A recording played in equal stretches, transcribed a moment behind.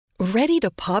Ready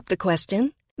to pop the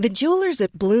question? The jewelers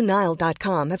at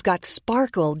BlueNile.com have got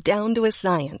sparkle down to a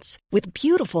science with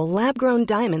beautiful lab-grown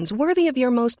diamonds worthy of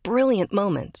your most brilliant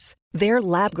moments. Their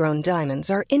lab-grown diamonds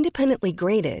are independently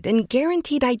graded and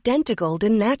guaranteed identical to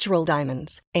natural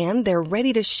diamonds, and they're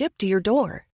ready to ship to your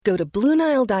door. Go to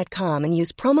BlueNile.com and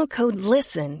use promo code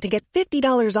LISTEN to get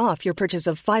 $50 off your purchase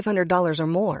of $500 or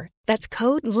more. That's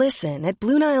code LISTEN at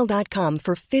BlueNile.com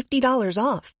for $50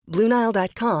 off.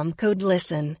 BlueNile.com, code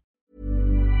LISTEN.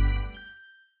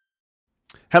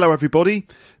 Hello everybody.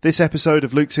 This episode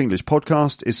of Luke's English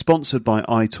Podcast is sponsored by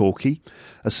italki,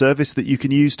 a service that you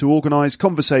can use to organise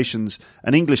conversations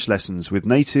and English lessons with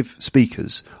native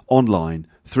speakers online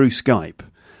through Skype.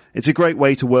 It's a great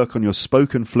way to work on your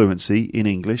spoken fluency in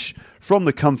English from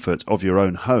the comfort of your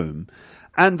own home.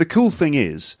 And the cool thing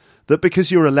is that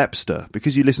because you're a Lepster,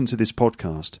 because you listen to this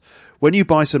podcast, when you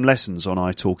buy some lessons on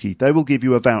italki, they will give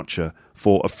you a voucher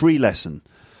for a free lesson.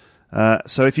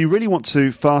 So if you really want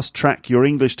to fast-track your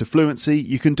English to fluency,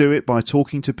 you can do it by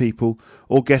talking to people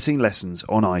or getting lessons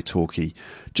on italki.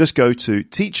 Just go to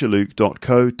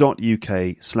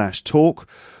teacherluke.co.uk/talk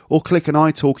or click an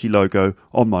italki logo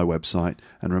on my website.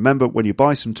 And remember, when you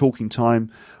buy some talking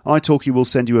time, italki will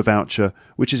send you a voucher,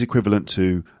 which is equivalent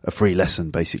to a free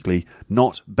lesson, basically.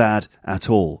 Not bad at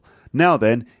all. Now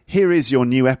then, here is your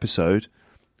new episode,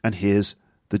 and here's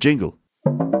the jingle.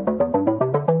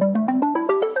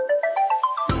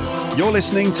 You're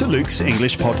listening to Luke's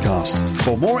English Podcast.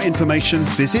 For more information,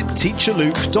 visit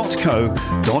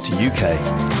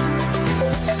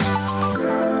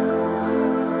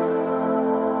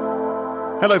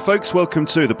teacherluke.co.uk. Hello, folks. Welcome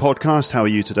to the podcast. How are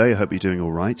you today? I hope you're doing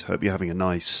all right. I hope you're having a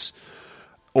nice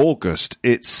August.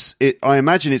 I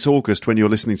imagine it's August when you're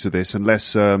listening to this,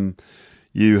 unless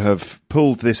you have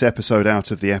pulled this episode out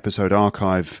of the episode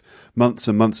archive months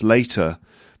and months later.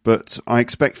 But I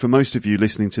expect for most of you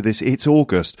listening to this, it's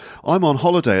August. I'm on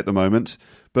holiday at the moment,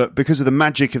 but because of the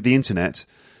magic of the internet,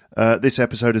 this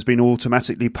episode has been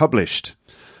automatically published.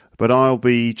 But I'll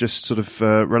be just sort of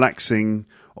relaxing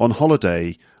on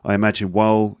holiday, I imagine,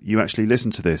 while you actually listen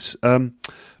to this.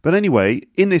 But anyway,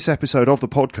 in this episode of the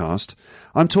podcast,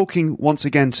 I'm talking once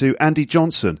again to Andy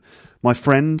Johnson, my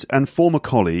friend and former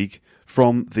colleague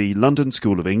from the London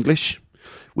School of English,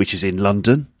 which is in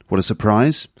London. What a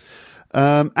surprise.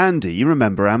 Andy, you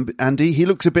remember Andy? He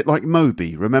looks a bit like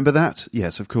Moby. Remember that?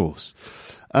 Yes, of course.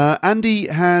 Andy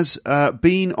has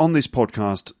been on this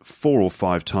podcast 4 or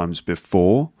 5 times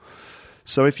before.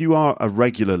 So if you are a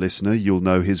regular listener, you'll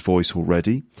know his voice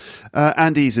already.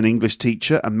 Andy is an English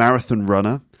teacher, a marathon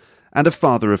runner, and a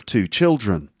father of 2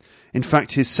 children. In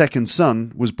fact, his second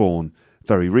son was born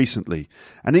very recently.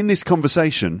 And in this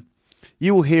conversation,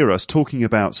 you will hear us talking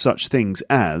about such things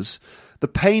as the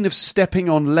pain of stepping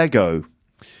on Lego.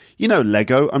 You know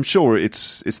Lego, I'm sure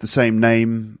it's the same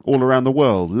name all around the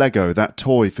world. Lego, that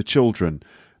toy for children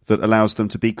that allows them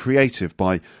to be creative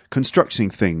by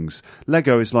constructing things.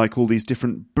 Lego is like all these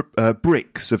different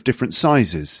bricks of different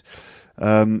sizes.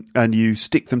 And you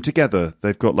stick them together.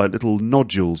 They've got like little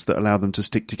nodules that allow them to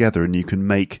stick together, and you can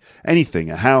make anything,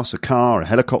 a house, a car, a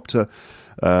helicopter,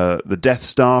 the Death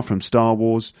Star from Star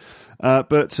Wars.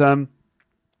 But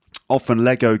often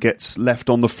Lego gets left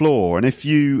on the floor, and if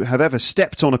you have ever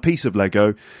stepped on a piece of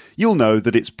Lego, you'll know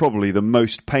that it's probably the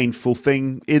most painful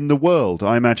thing in the world.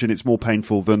 I imagine it's more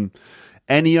painful than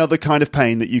any other kind of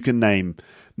pain that you can name.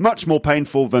 Much more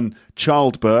painful than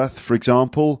childbirth, for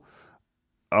example.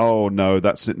 Oh no,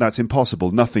 that's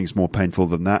impossible. Nothing's more painful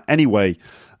than that. Anyway,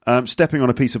 stepping on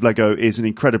a piece of Lego is an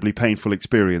incredibly painful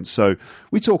experience. So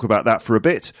we talk about that for a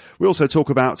bit. We also talk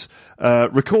about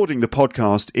recording the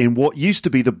podcast in what used to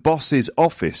be the boss's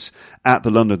office at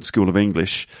the London School of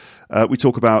English. We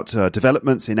talk about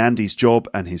developments in Andy's job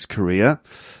and his career.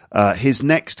 His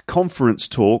next conference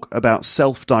talk about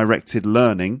self-directed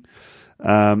learning.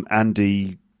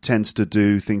 Andy tends to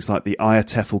do things like the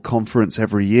IATEFL conference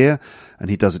every year, and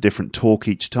he does a different talk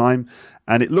each time.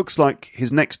 And it looks like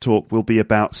his next talk will be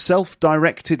about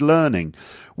self-directed learning,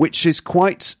 which is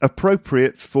quite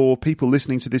appropriate for people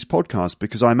listening to this podcast,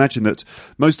 because I imagine that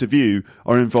most of you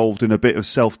are involved in a bit of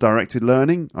self-directed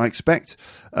learning, I expect.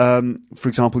 For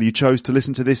example, you chose to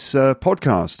listen to this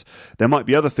podcast. There might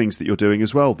be other things that you're doing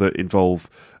as well that involve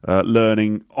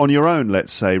learning on your own,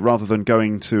 let's say, rather than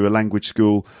going to a language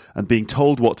school and being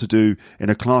told what to do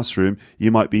in a classroom. You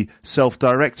might be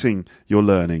self-directing your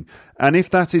learning. And if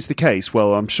that is the case,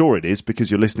 well, I'm sure it is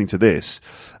because you're listening to this,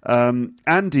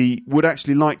 Andy would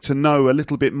actually like to know a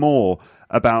little bit more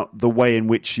about the way in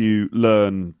which you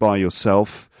learn by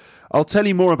yourself. I'll tell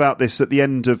you more about this at the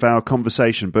end of our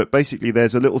conversation, but basically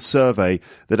there's a little survey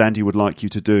that Andy would like you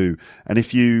to do. And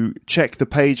if you check the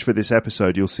page for this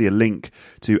episode, you'll see a link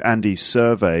to Andy's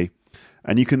survey.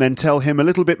 And you can then tell him a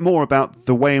little bit more about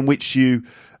the way in which you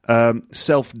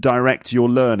self-direct your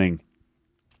learning.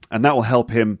 And that will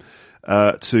help him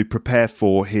to prepare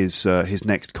for his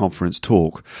next conference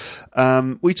talk.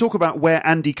 We talk about where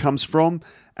Andy comes from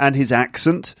and his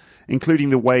accent, including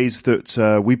the ways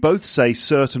that we both say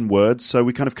certain words. So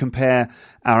we kind of compare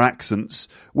our accents,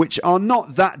 which are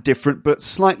not that different, but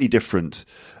slightly different.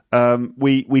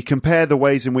 We compare the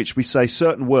ways in which we say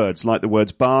certain words, like the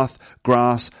words bath,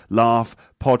 grass, laugh,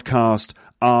 podcast,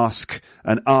 ask,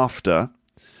 and after.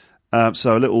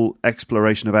 So a little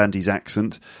exploration of Andy's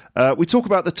accent. We talk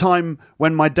about the time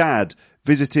when my dad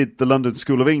visited the London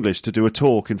School of English to do a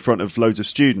talk in front of loads of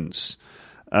students.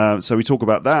 So we talk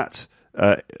about that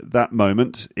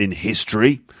moment in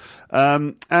history.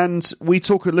 And we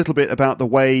talk a little bit about the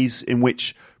ways in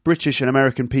which British and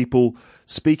American people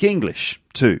speak English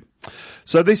too.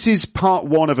 So this is part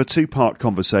one of a two-part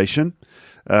conversation.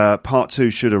 Part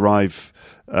two should arrive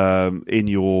in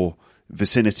your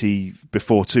vicinity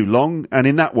before too long, and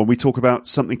in that one we talk about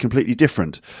something completely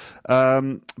different.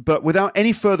 But without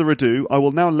any further ado, I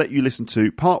will now let you listen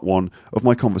to part one of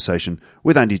my conversation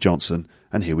with Andy Johnson,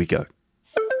 and here we go.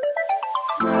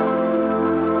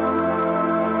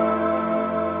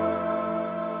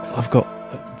 I've got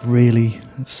a really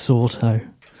sore toe.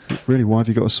 Really? Why have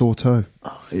you got a sore toe?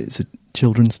 Oh, it's a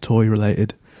children's toy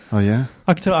related. Oh, yeah?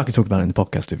 I can talk about it in the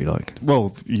podcast if you like.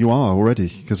 Well, you are already,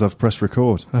 because I've pressed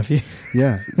record. Have you?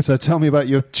 Yeah. So tell me about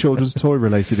your children's toy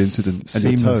related incident and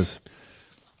your toe.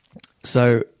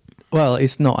 So, well,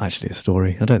 it's not actually a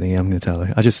story. I don't think I'm going to tell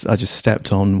it. I just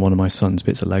stepped on one of my son's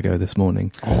bits of Lego this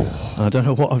morning. Oh. And I don't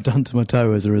know what I've done to my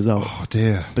toe as a result. Oh,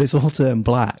 dear. But it's all turned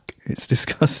black. It's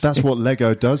disgusting. That's what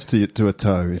Lego does to a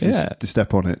toe if you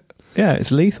step on it. Yeah,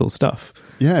 it's lethal stuff.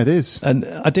 Yeah, it is. And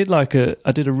I did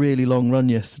a really long run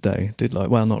yesterday.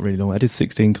 Not really long. I did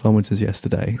 16 kilometres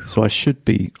yesterday. So I should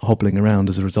be hobbling around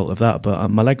as a result of that. But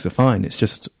my legs are fine. It's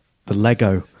just the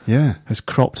Lego has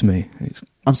cropped me.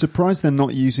 I'm surprised they're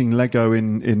not using Lego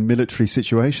in military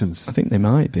situations. I think they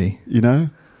might be. You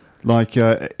know? Like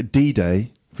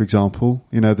D-Day, for example.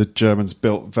 You know, the Germans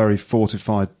built very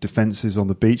fortified defences on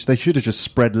the beach. They should have just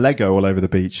spread Lego all over the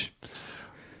beach.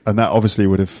 And that obviously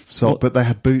would have solved. But they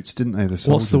had boots, didn't they? The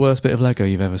soldiers. What's the worst bit of Lego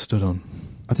you've ever stood on?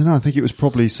 I don't know. I think it was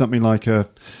probably something like a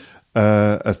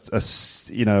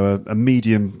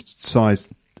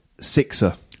medium-sized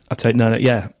sixer. I take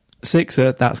no.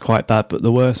 Sixer. That's quite bad. But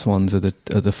the worst ones are the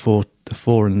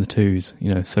four and the twos.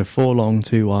 You know, so 4 long,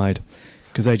 2 wide,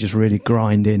 because they just really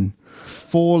grind in.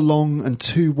 4 long and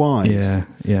 2 wide.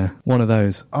 Yeah. One of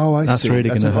those. Oh, I see. That's really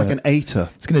going to hurt. Like an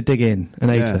eighter. It's going to dig in. An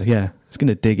eighter. Yeah. It's going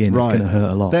to dig in. Right. It's going to hurt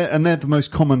a lot. They're the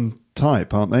most common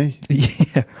type, aren't they?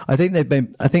 Yeah, I think they're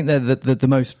the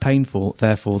most painful,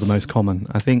 therefore the most common.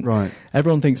 I think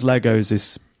everyone thinks Lego's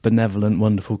this benevolent,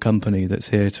 wonderful company that's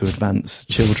here to advance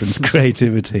children's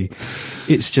creativity.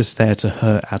 It's just there to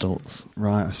hurt adults.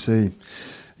 Right, I see.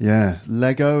 Yeah,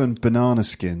 Lego and banana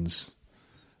skins.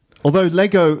 Although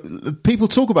Lego, people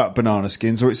talk about banana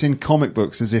skins, or it's in comic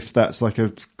books as if that's like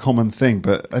a common thing.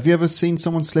 But have you ever seen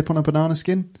someone slip on a banana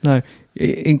skin? No.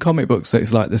 In comic books,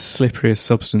 it's like the slipperiest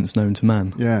substance known to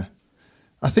man. Yeah.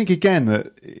 I think, again,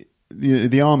 that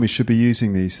the army should be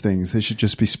using these things. They should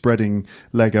just be spreading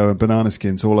Lego and banana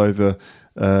skins all over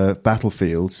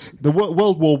battlefields. The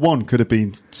World War I could have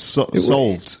been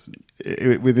solved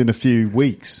within a few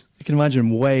weeks. You can imagine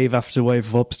wave after wave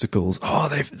of obstacles. Oh,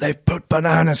 they've put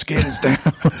banana skins down.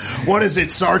 What is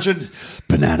it, Sergeant?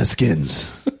 Banana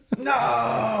skins.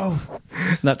 No!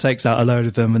 And that takes out a load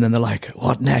of them, and then they're like,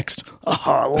 what next?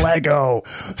 Oh, Lego.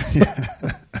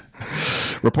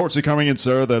 Reports are coming in,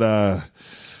 sir, that...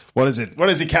 What is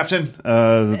it, Captain?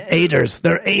 Aiders.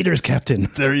 They're aiders, Captain.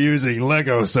 They're using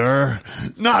Lego, sir.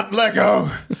 Not Lego!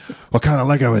 What kind of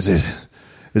Lego is it?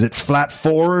 Is it flat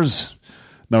 4s?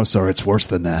 No, sir, it's worse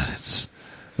than that.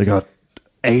 They got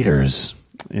aiders.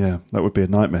 Yeah, that would be a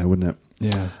nightmare, wouldn't it?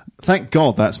 Yeah. Thank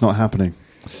God that's not happening.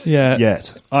 Yeah.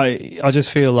 Yet. I just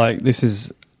feel like this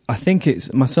is... I think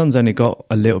it's... My son's only got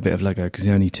a little bit of Lego because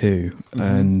he's only 2. Mm-hmm.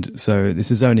 And so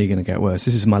this is only going to get worse.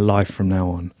 This is my life from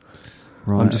now on.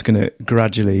 Right. I'm just going to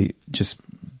gradually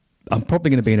I'm probably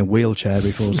going to be in a wheelchair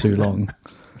before too long.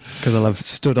 Because I'll have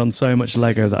stood on so much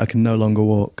Lego that I can no longer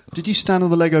walk. Did you stand on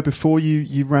the Lego before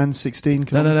you ran 16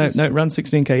 kilometres? No, ran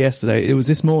 16k yesterday. It was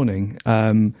this morning.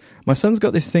 My son's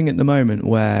got this thing at the moment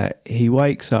where he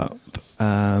wakes up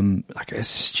like a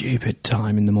stupid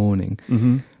time in the morning.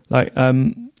 Mm-hmm. Like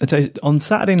on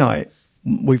Saturday night,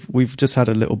 we've just had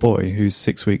a little boy who's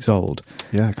 6 weeks old.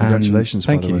 Yeah, congratulations,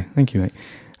 by the way. Thank you, mate.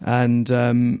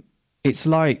 And it's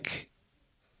like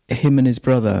him and his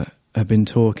brother have been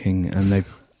talking, and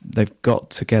they've got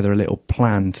together a little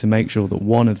plan to make sure that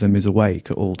one of them is awake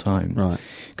at all times. Right.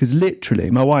 Because literally,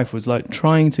 my wife was like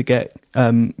trying to get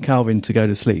Calvin to go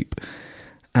to sleep,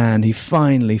 and he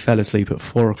finally fell asleep at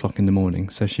 4:00 in the morning.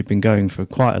 So she'd been going for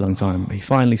quite a long time. He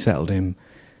finally settled him,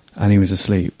 and he was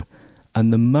asleep.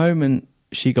 And the moment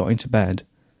she got into bed,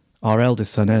 our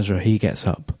eldest son Ezra, he gets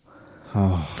up.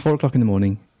 4:00 in the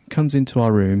morning, comes into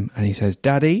our room, and he says,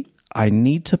 "Daddy, I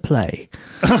need to play."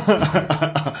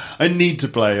 I need to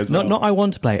play as well. Not I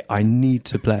want to play, I need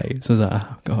to play. So I was like,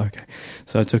 oh, God, okay.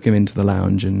 So I took him into the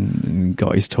lounge and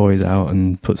got his toys out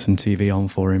and put some TV on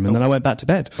for him. And then I went back to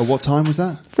bed. At what time was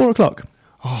that? 4:00.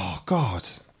 Oh, God.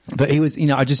 But he was,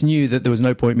 I just knew that there was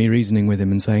no point me reasoning with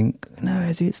him and saying, "No,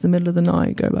 Ezzy, it's the middle of the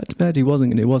night, go back to bed." He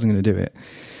wasn't going to do it.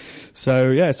 So,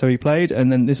 yeah, so he played.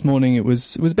 And then this morning it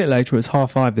was a bit later. It was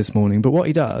 5:30 this morning. But what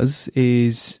he does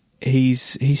is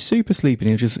he's super sleepy.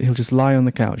 He'll just lie on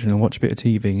the couch and he'll watch a bit of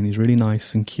TV, and he's really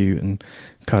nice and cute and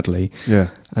cuddly. Yeah.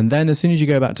 And then as soon as you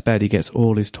go back to bed, he gets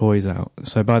all his toys out.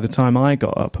 So by the time I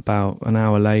got up about an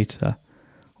hour later,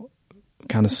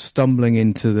 kind of stumbling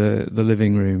into the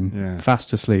living room,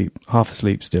 fast asleep, half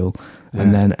asleep still,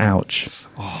 and then ouch.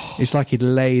 It's like he'd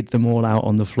laid them all out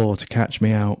on the floor to catch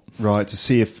me out. Right, to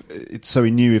see so he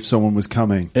knew if someone was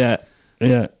coming. Yeah,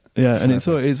 and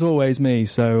it's always me,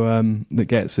 so that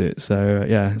gets it.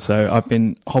 So so I've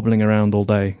been hobbling around all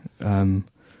day.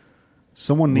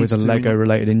 Someone needs with a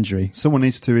Lego-related injury. Someone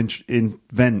needs to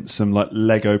invent some like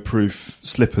Lego-proof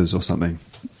slippers or something.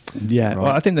 Yeah, right.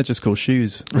 Well, I think they're just called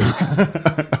shoes.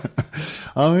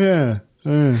 Oh yeah.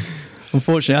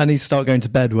 Unfortunately, I need to start going to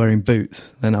bed wearing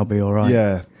boots. Then I'll be all right.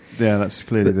 Yeah, that's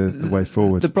clearly the way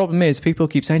forward. The problem is, people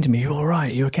keep saying to me, "You're all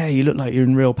right. You're okay. You look like you're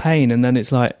in real pain," and then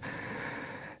it's like,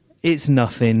 it's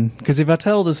nothing. Because if I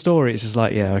tell the story, it's just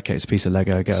like, yeah, okay, it's a piece of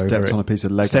Lego. Go over it. Stepped on a piece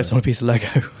of Lego. Stepped on a piece of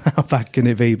Lego. How bad can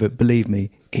it be? But believe me,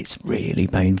 it's really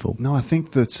painful. No, I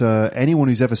think that anyone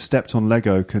who's ever stepped on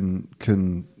Lego can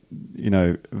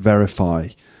verify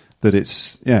that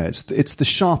it's the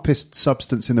sharpest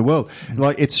substance in the world.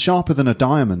 Like, it's sharper than a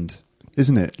diamond,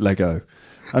 isn't it? Lego.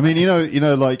 I mean,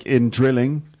 like in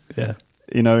drilling. Yeah.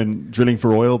 In drilling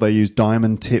for oil, they use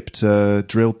diamond-tipped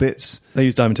drill bits. They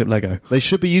use diamond-tipped Lego. They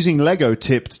should be using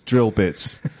Lego-tipped drill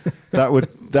bits. that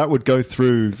would go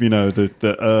through,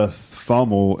 the earth far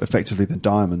more effectively than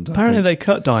diamond. Apparently, they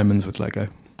cut diamonds with Lego.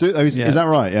 Is that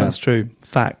right? Yeah, that's true.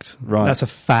 Fact. Right. That's a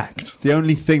fact. The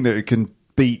only thing that can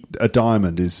beat a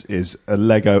diamond is a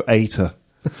Lego ATER.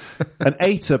 An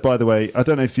ATER, by the way, I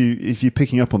don't know if you're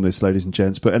picking up on this, ladies and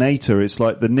gents, but an ATER, it's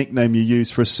like the nickname you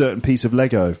use for a certain piece of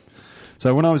Lego.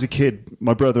 So when I was a kid,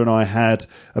 my brother and I had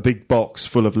a big box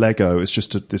full of Lego. It's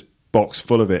just this box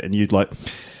full of it, and you'd like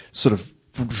sort of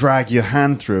drag your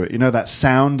hand through it. You know that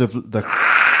sound of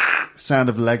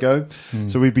Lego?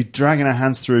 So we'd be dragging our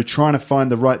hands through, trying to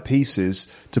find the right pieces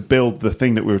to build the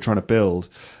thing that we were trying to build.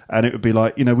 And it would be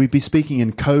like, we'd be speaking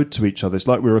in code to each other. It's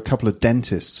like we were a couple of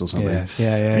dentists or something.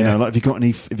 Yeah. Like, have you got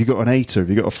an ATER? Have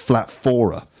you got a flat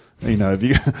fourer?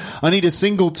 I need a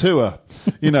single tour,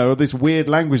 this weird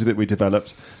language that we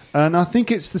developed. And I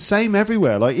think it's the same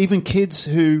everywhere. Like, even kids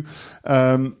who,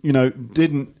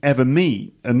 didn't ever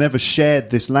meet and never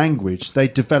shared this language, they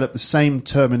develop the same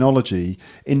terminology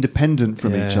independent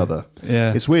from each other.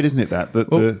 Yeah. It's weird, isn't it, that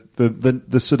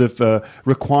the sort of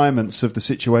requirements of the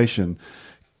situation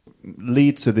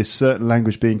lead to this certain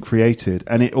language being created,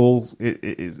 and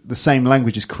the same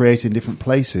language is created in different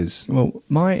places. Well,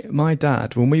 my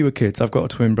dad, when we were kids, I've got a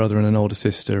twin brother and an older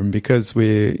sister, and because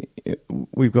we've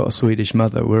got a Swedish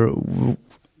mother,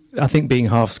 I think being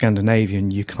half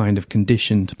Scandinavian, you're kind of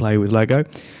conditioned to play with Lego,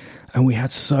 and we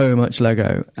had so much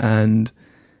Lego, and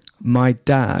my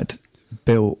dad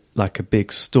built like a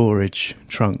big storage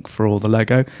trunk for all the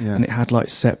Lego, and it had like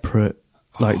separate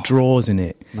drawers in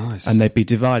it. Nice. And they'd be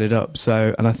divided up.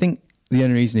 So, and I think the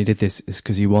only reason he did this is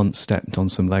because he once stepped on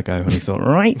some Lego and he thought,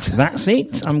 right, that's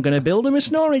it. I'm going to build him a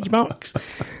storage box.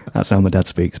 That's how my dad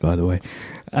speaks, by the way.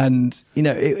 And,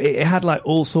 it had like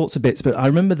all sorts of bits. But I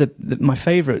remember my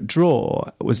favourite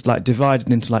drawer was like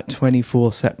divided into like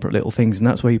 24 separate little things. And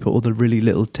that's where you put all the really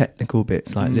little technical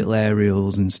bits, like little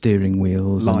aerials and steering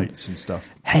wheels. Lights and stuff.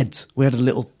 Heads. We had a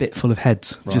little bit full of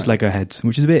heads, just Lego heads,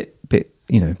 which is a bit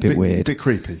weird. Bit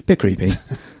creepy. Bit creepy.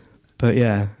 But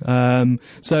yeah.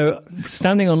 So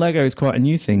standing on Lego is quite a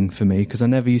new thing for me because I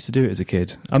never used to do it as a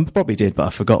kid. I probably did, but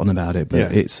I've forgotten about it.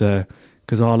 But it's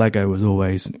because our Lego was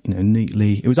always,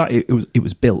 neatly. It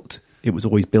was built. It was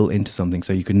always built into something,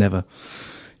 so you could never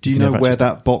Do you know where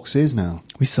that box is now?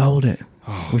 We sold it.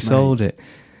 We sold it.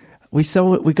 We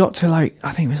got to I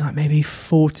think it was maybe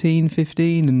 14,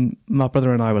 15, and my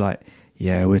brother and I were like,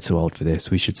 yeah, we're too old for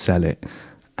this. We should sell it.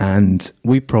 And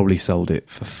we probably sold it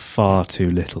for far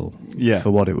too little for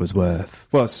what it was worth.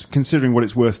 Well, considering what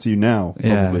it's worth to you now,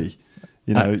 probably.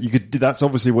 You could. That's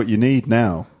obviously what you need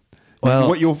now.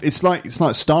 Well, it's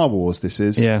like Star Wars. This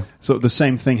is sort of the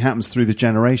same thing happens through the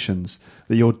generations.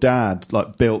 That your dad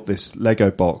built this Lego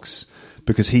box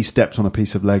because he stepped on a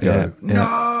piece of Lego.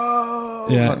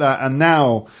 Like that, and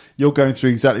now you're going through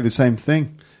exactly the same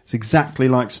thing. It's exactly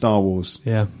like Star Wars.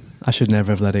 Yeah, I should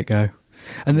never have let it go.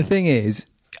 And the thing is,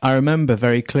 I remember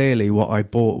very clearly what I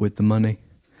bought with the money.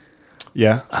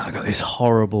 Yeah. I got this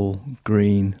horrible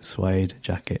green suede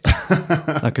jacket,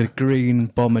 like a green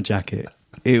bomber jacket.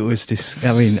 It was just,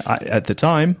 at the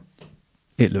time,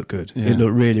 it looked good. Yeah. It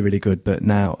looked really, really good. But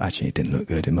now, actually, it didn't look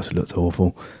good. It must have looked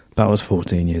awful. But I was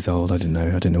 14 years old. I didn't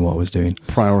know what I was doing.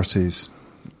 Priorities,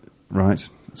 right?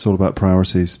 It's all about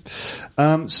priorities.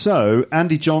 So,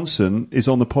 Andy Johnson is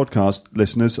on the podcast,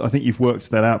 listeners. I think you've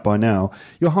worked that out by now.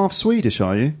 You're half Swedish,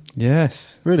 are you?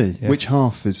 Yes. Really? Yes. Which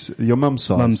half is your mum's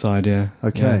side? Mum's side, yeah.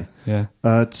 Okay. Yeah.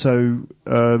 So,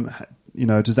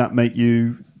 does that make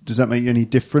you any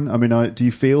different? Do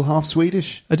you feel half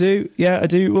Swedish? I do. Yeah, I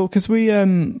do. Well, because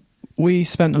we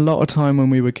spent a lot of time when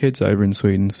we were kids over in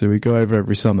Sweden, so we go over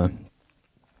every summer.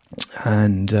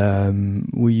 And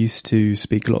we used to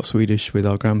speak a lot of Swedish with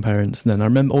our grandparents. And then I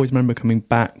always remember coming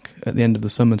back at the end of the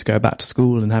summer to go back to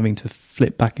school and having to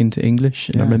flip back into English.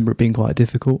 And I remember it being quite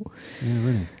difficult. Yeah,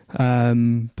 really.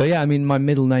 But yeah, my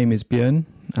middle name is Björn,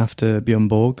 after Björn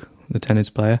Borg, the tennis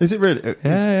player. Is it really?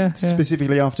 Yeah.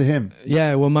 Specifically after him?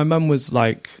 Yeah, well, my mum was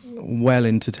well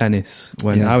into tennis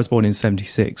when I was born in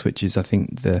 76, which is, I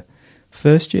think, the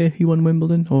first year he won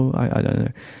Wimbledon, or I don't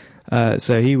know.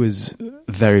 So he was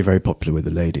very, very popular with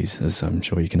the ladies, as I'm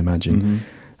sure you can imagine. Mm-hmm.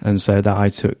 And so that I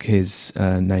took his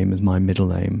name as my middle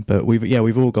name. But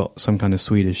we've all got some kind of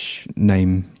Swedish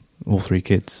name, all three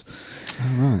kids.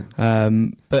 Oh,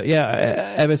 right. But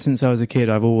yeah, ever since I was a kid,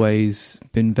 I've always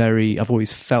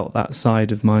felt that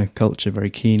side of my culture very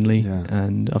keenly. Yeah.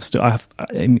 And I've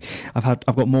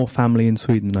got more family in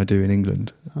Sweden than I do in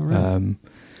England. Oh, really? And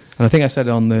I think I said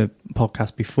it on the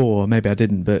podcast before, maybe I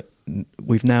didn't, but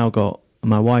we've now got,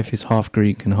 my wife is half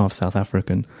Greek and half South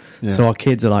African. Yeah. So our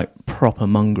kids are proper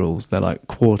mongrels. They're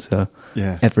quarter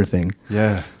everything.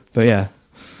 Yeah. But yeah.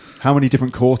 How many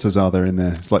different quarters are there in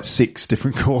there? It's 6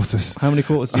 different quarters. How many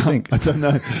quarters do you think? I don't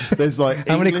know. There's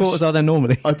How many quarters are there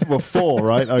normally? 4,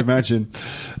 right? I imagine.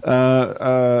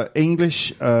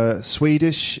 English,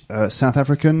 Swedish, South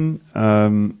African,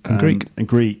 and Greek. And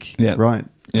Greek. Yeah. Right.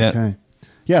 Yeah. Okay.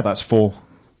 Yeah, that's 4.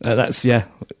 I'm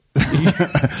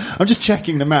just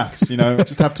checking the maths,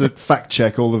 just have to fact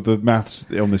check all of the maths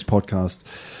on this podcast,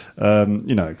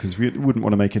 because we wouldn't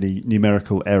want to make any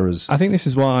numerical errors. I think this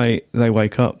is why they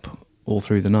wake up all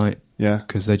through the night. Yeah.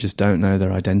 Because they just don't know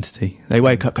their identity. They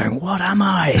wake up going, what am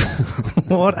I?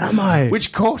 What am I?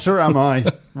 Which quarter am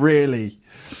I? Really?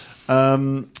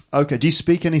 Okay. Do you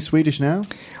speak any Swedish now?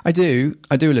 I do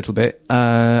a little bit.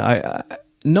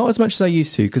 Not as much as I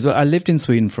used to, because I lived in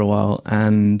Sweden for a while,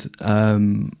 and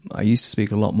I used to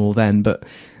speak a lot more then. But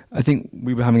I think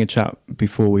we were having a chat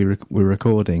before we were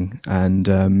recording,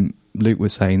 and Luke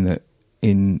was saying that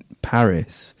in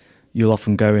Paris, you'll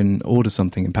often go and order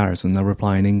something in Paris, and they'll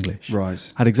reply in English.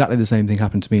 Right. Had exactly the same thing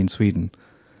happen to me in Sweden.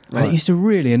 Right. And it used to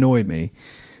really annoy me.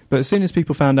 But as soon as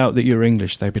people found out that you were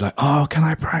English, they'd be like, oh, can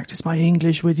I practice my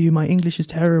English with you? My English is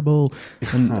terrible.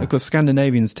 And of course,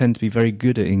 Scandinavians tend to be very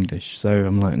good at English. So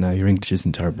I'm like, no, your English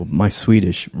isn't terrible. My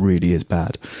Swedish really is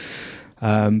bad.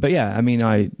 But yeah,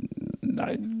 I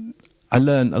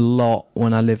learned a lot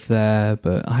when I lived there,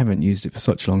 but I haven't used it for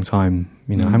such a long time.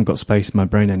 I haven't got space in my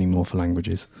brain anymore for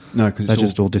languages. No, because they're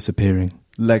just all disappearing.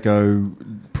 Lego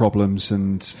problems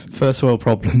and... First world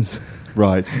problems.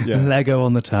 Right, yeah. Lego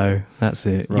on the toe, that's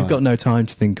it. Right. You've got no time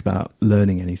to think about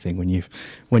learning anything when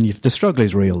the struggle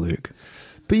is real, Luke.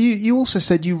 But you also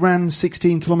said you ran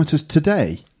 16 kilometres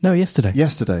today. No, yesterday.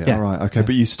 Yesterday, yeah. All right, okay. Yeah.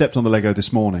 But you stepped on the Lego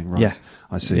this morning, right? Yeah.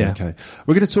 I see, yeah. Okay.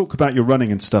 We're going to talk about your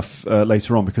running and stuff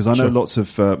later on, because I know lots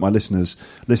of my listeners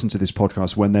listen to this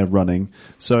podcast when they're running,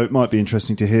 so it might be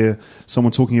interesting to hear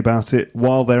someone talking about it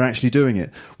while they're actually doing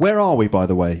it. Where are we, by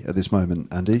the way, at this moment,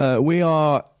 Andy? We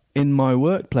are in my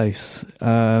workplace.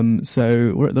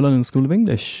 So we're at the London School of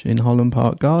English in Holland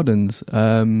Park Gardens.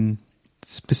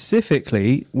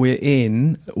 Specifically, we're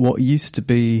in what used to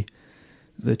be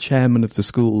the chairman of the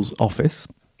school's office,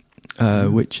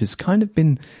 which has kind of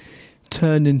been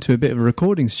turned into a bit of a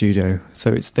recording studio.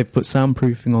 So they've put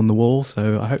soundproofing on the wall,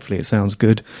 so hopefully it sounds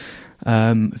good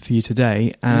for you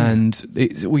today. And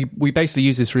we basically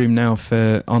use this room now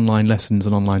for online lessons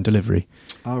and online delivery.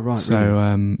 Oh, right. So,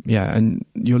 really? and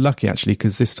you're lucky, actually,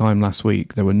 because this time last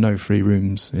week there were no free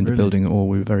rooms in the building at all.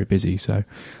 We were very busy. So,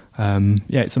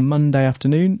 it's a Monday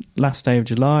afternoon, last day of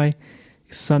July.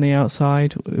 It's sunny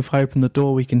outside. If I open the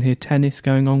door, we can hear tennis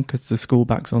going on because the school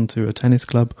backs onto a tennis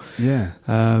club. Yeah.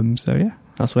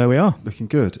 That's where we are. Looking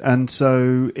good. And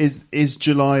so is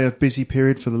July a busy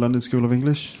period for the London School of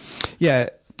English? Yeah.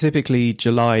 Typically,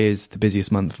 July is the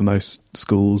busiest month for most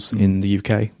schools in the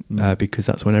UK because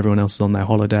that's when everyone else is on their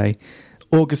holiday.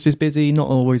 August is busy, not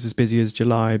always as busy as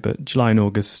July, but July and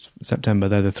August, September,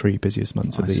 they're the 3 busiest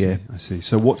months of the year. I see.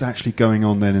 So what's actually going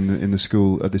on then in the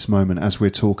school at this moment as we're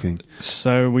talking?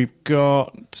 So we've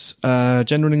got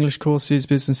general English courses,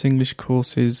 business English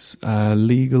courses,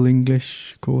 legal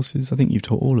English courses. I think you've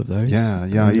taught all of those. Yeah.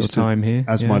 I used time here.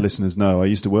 As my listeners know, I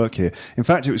used to work here. In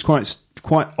fact, it was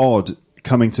quite odd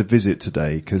coming to visit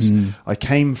today because I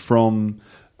came from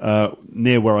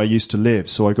near where I used to live,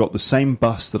 so I got the same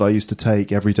bus that I used to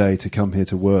take every day to come here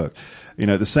to work,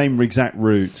 the same exact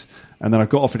route, and then I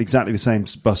got off at exactly the same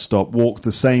bus stop, walked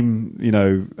the same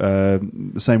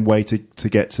the same way to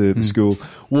get to the school,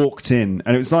 walked in,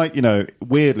 and it was like,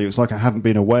 weirdly, it was like I hadn't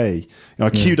been away. I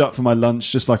queued up for my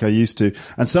lunch just like I used to,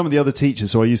 and some of the other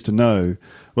teachers who I used to know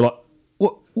were like,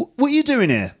 what are you doing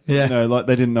here? Yeah. Like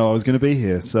they didn't know I was going to be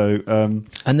here. So,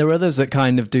 and there are others that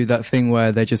kind of do that thing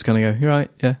where they just kind of go, "You're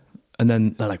right, yeah," and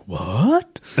then they're like,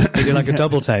 "What?" They do like a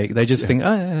double take. They just think,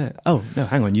 "Oh, no,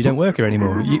 hang on, you don't work here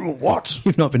anymore. What?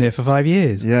 You've not been here for 5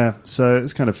 years." Yeah. So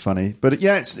it's kind of funny, but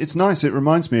it's nice. It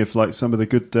reminds me of like some of the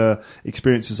good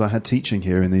experiences I had teaching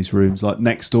here in these rooms. Like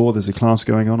next door, there's a class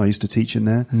going on. I used to teach in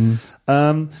there.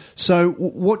 So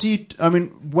what do you? I mean,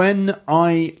 when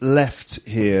I left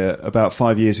here about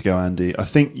 5 years ago, Andy, I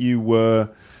think you were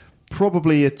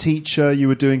probably a teacher. You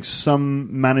were doing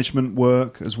some management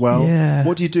work as well. Yeah.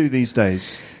 What do you do these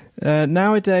days?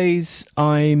 Nowadays,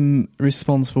 I'm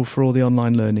responsible for all the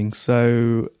online learning.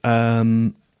 So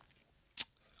I've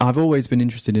always been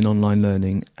interested in online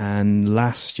learning, and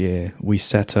last year we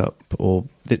set up, or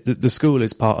the school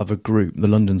is part of a group, the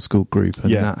London School Group,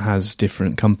 and that has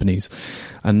different companies.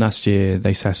 And last year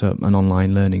they set up an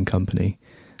online learning company,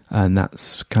 and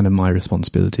that's kind of my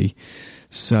responsibility.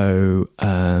 So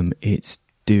it's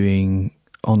doing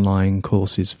online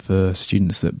courses for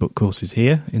students that book courses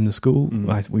here in the school.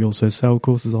 We also sell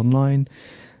courses online,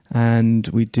 and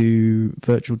we do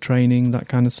virtual training, that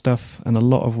kind of stuff, and a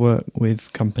lot of work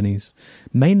with companies,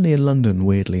 mainly in London,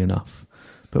 weirdly enough.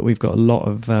 But we've got a lot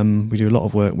of we do a lot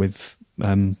of work with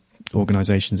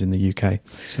organisations in the UK.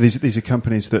 So these are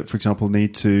companies that, for example,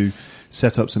 need to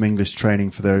set up some English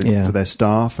training for their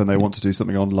staff, and they want to do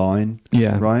something online.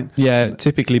 Yeah, right. Yeah,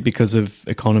 typically because of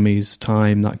economies,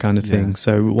 time, that kind of thing.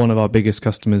 So one of our biggest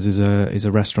customers is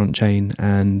a restaurant chain,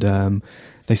 and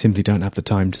they simply don't have the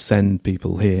time to send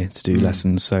people here to do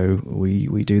lessons, so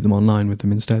we do them online with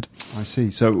them instead. I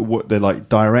see. So what, they're like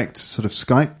direct sort of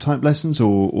Skype type lessons,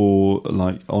 or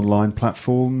like online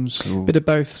platforms? Or? Bit of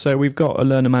both. So we've got a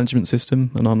learner management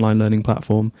system, an online learning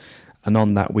platform, and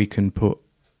on that we can put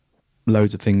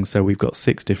loads of things. So we've got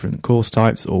 6 different course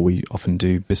types, or we often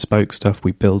do bespoke stuff.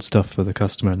 We build stuff for the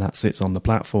customer, and that sits on the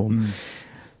platform.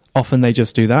 Often they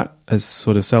just do that as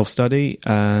sort of self-study.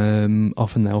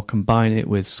 Often they'll combine it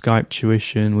with Skype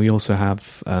tuition. We also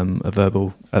have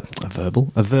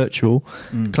a virtual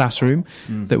classroom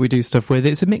that we do stuff with.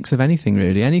 It's a mix of anything,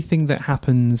 really. Anything that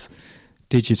happens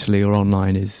digitally or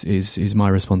online is my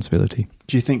responsibility.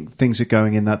 Do you think things are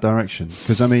going in that direction?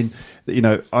 Because, I mean,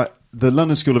 the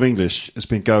London School of English has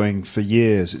been going for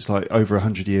years. It's like over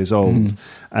 100 years old.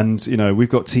 And, we've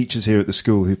got teachers here at the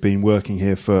school who've been working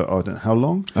here for, I don't know, how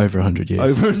long? Over 100 years.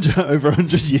 Over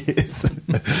 100 years.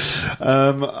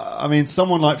 I mean,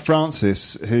 someone like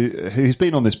Francis, who's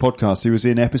been on this podcast, who was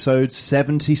in episode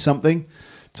 70-something,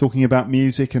 talking about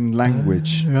music and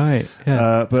language. Right,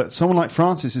 yeah. But someone like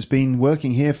Francis has been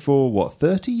working here for,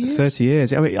 30 years? 30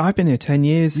 years. I mean, I've been here 10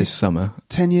 years this summer.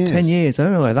 10 years? 10 years. I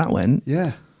don't know where that went.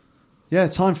 Yeah. Yeah,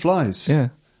 time flies. Yeah.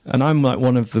 And I'm like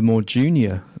one of the more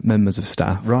junior members of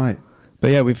staff. Right.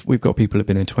 But yeah, we've got people who've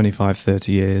been here 25,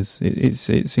 30 years.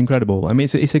 It's incredible. I mean,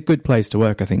 it's a good place to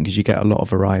work, I think, because you get a lot of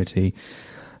variety,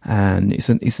 and it's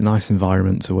a nice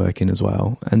environment to work in as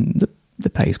well. And the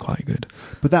pay is quite good.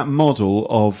 But that model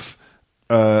of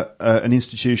an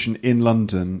institution in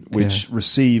London which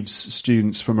receives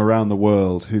students from around the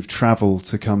world who've travelled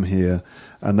to come here,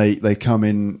 and they come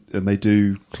in and they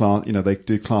do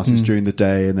classes during the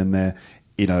day, and then they're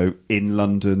in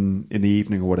London in the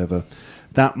evening or whatever.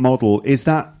 That model, is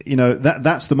that,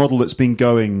 that's the model that's been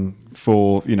going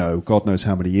for, God knows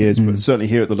how many years, but certainly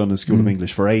here at the London School of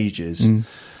English for ages.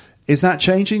 Is that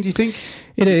changing, do you think?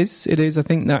 It is. I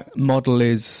think that model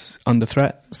is under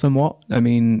threat somewhat. I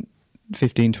mean,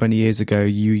 15, 20 years ago,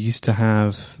 you used to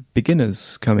have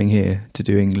beginners coming here to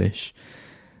do English.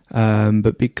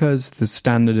 But because the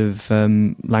standard of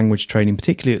language training,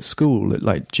 particularly at school, at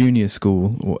like junior school,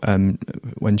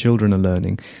 when children are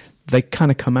learning, they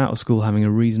kind of come out of school having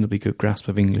a reasonably good grasp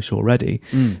of English already.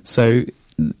 So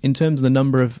in terms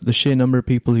of the sheer number of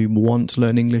people who want to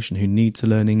learn English and who need to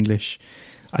learn English,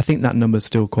 I think that number's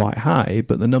still quite high,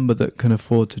 but the number that can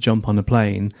afford to jump on a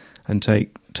plane and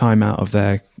take time out of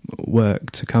their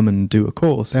work to come and do a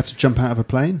course. They have to jump out of a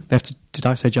plane? Did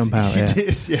I say jump out? You Yeah.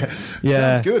 did, yeah.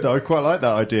 Sounds good. I quite like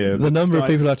that idea. The number of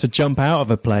people who have to jump out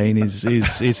of a plane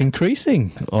is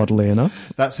increasing, oddly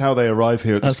enough. That's how they arrive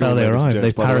here at the That's school. how they arrive.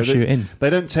 They parachute in. They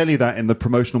don't tell you that in the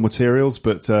promotional materials,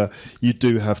 but you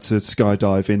do have to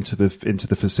skydive into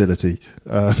the facility.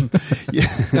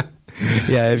 Yeah.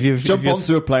 Yeah, if jump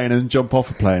onto a plane and jump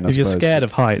off a plane. If you're scared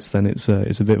of heights, then it's a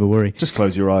bit of a worry. Just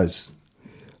close your eyes.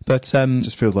 But it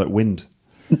just feels like wind.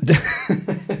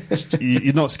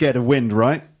 You're not scared of wind,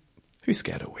 right? Who's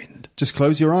scared of wind? Just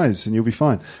close your eyes and you'll be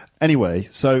fine. Anyway,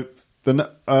 so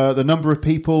the number of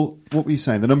people. What were you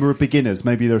saying? The number of beginners.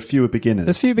 Maybe there are fewer beginners.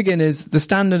 There's fewer beginners. The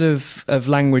standard of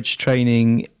language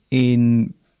training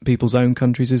in people's own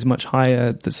countries is much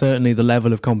higher. Certainly the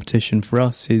level of competition for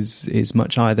us is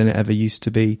much higher than it ever used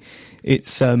to be.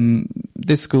 It's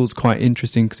this school's quite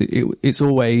interesting because it's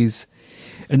always,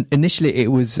 initially it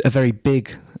was a very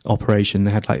big operation.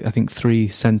 They had I think 3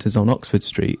 centres on Oxford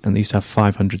Street, and they used to have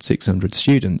 500, 600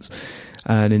 students.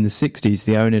 And in the 60s,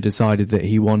 the owner decided that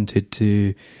he wanted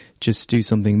to just do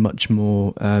something much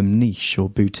more niche or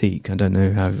boutique. I don't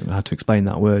know how to explain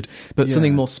that word, but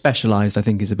something more specialised, I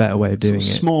think, is a better way of doing it.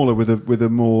 Smaller with a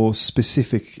more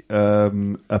specific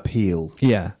appeal.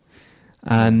 Yeah.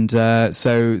 And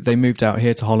so they moved out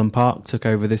here to Holland Park, took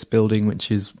over this building, which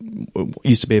used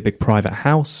to be a big private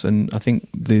house, and I think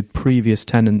the previous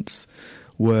tenants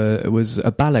was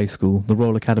a ballet school, the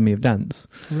Royal Academy of Dance.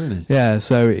 Really? Yeah,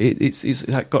 so it's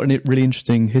got a really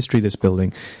interesting history, this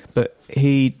building. But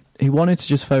he wanted to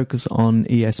just focus on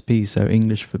ESP, so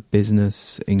English for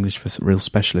Business, English for real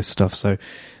specialist stuff. So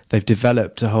they've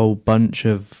developed a whole bunch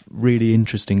of really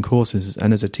interesting courses.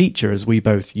 And as a teacher, as we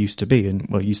both used to be, and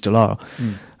well, you still are,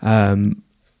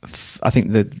 I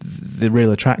think that the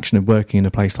real attraction of working in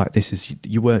a place like this is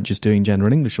you weren't just doing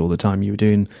general English all the time. You were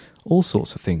doing all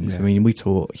sorts of things. Yeah. I mean, we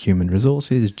taught human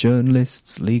resources,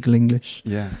 journalists, legal English.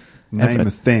 Yeah. Name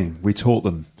a thing. We taught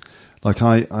them. Like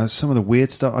some of the weird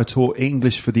stuff. I taught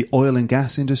English for the oil and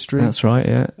gas industry. That's right,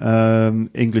 yeah.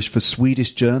 English for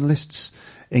Swedish journalists.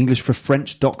 English for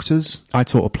French doctors. I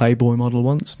taught a Playboy model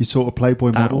once. You taught a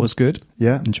Playboy model? That was good.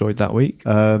 Yeah. Enjoyed that week.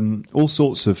 All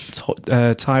sorts of...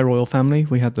 Thai royal family.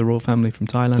 We had the royal family from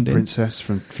Thailand. The princess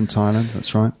from Thailand,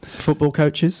 that's right. Football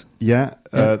coaches. Yeah.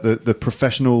 The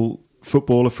professional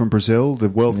footballer from Brazil, the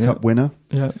World Cup winner.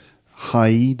 Yeah.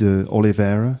 Rai de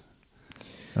Oliveira.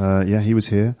 He was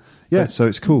here. Yeah, so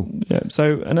it's cool. Yeah.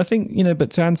 So, and I think,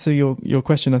 but to answer your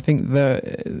question, I think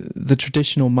the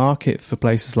traditional market for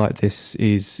places like this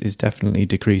is definitely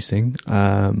decreasing.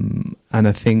 And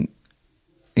I think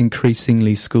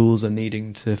increasingly schools are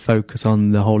needing to focus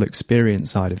on the whole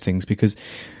experience side of things, because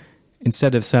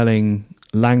instead of selling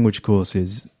language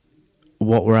courses,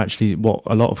 what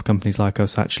a lot of companies like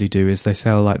us actually do is they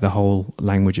sell like the whole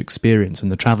language experience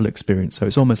and the travel experience. So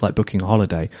it's almost like booking a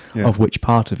holiday, of which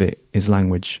part of it is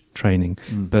language training.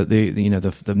 But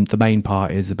the main part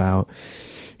is about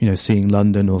seeing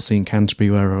London or seeing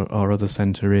Canterbury, where our other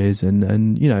centre is,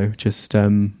 and just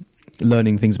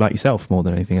learning things about yourself more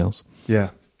than anything else.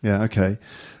 Yeah. Okay.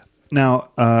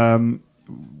 Now,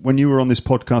 when you were on this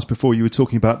podcast before, you were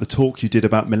talking about the talk you did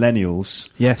about millennials.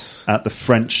 Yes. At the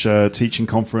French teaching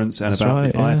conference and That's about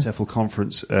right, the IATEFL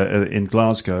conference in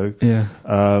Glasgow. Yeah.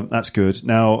 That's good.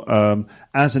 Now,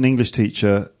 as an English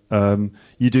teacher,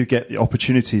 you do get the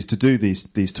opportunities to do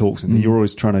these talks, and you're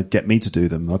always trying to get me to do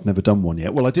them. I've never done one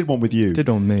yet. Well, I did one with you. Did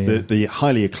one with me. The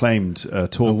highly acclaimed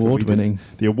talk. Award-winning.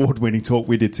 The award-winning talk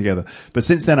we did together. But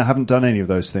since then, I haven't done any of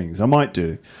those things. I might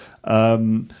do.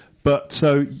 But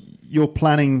so... You're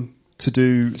planning to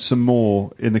do some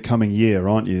more in the coming year,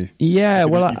 aren't you? Yeah,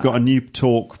 you've got a new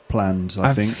talk planned,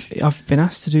 I think. I've been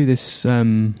asked to do this. I've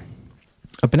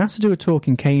been asked to do a talk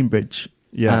in Cambridge,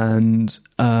 and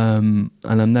I'm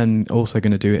then also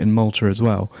going to do it in Malta as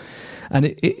well. And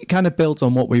it kind of builds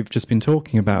on what we've just been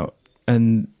talking about.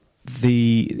 And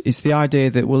it's the idea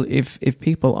that, well, if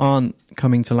people aren't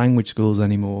coming to language schools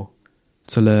anymore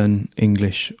to learn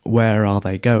English, where are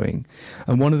they going?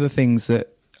 And one of the things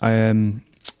that I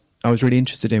was really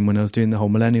interested in when I was doing the whole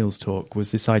millennials talk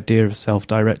was this idea of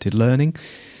self-directed learning.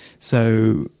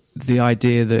 So the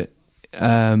idea that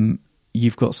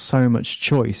you've got so much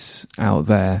choice out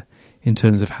there in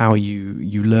terms of how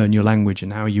you learn your language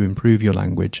and how you improve your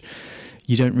language.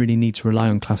 You don't really need to rely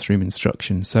on classroom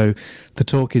instruction. So the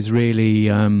talk is really,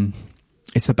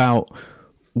 it's about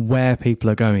where people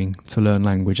are going to learn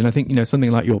language. And I think,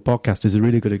 something like your podcast is a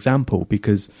really good example,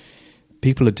 because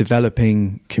people are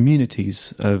developing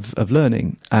communities of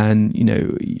learning.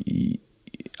 And,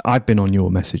 I've been on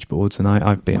your message boards, and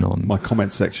I've been on my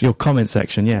comment section. Your comment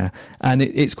section, yeah. And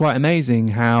it's quite amazing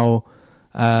how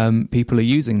people are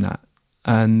using that.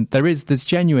 And there's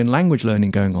genuine language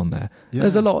learning going on there. Yeah.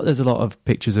 There's a lot of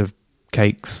pictures of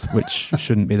cakes, which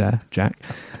shouldn't be there, Jack.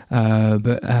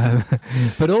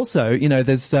 But also,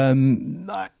 there's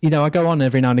I go on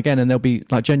every now and again, and there'll be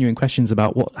like genuine questions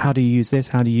about how do you use this,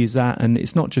 how do you use that, and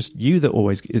it's not just you that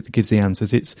always gives the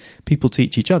answers. It's people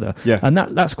teach each other, and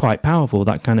that's quite powerful.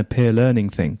 That kind of peer learning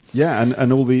thing. Yeah,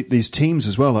 and all these teams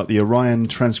as well, like the Orion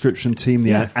transcription team,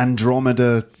 the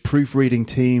Andromeda proofreading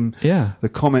team, the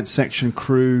comment section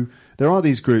crew. There are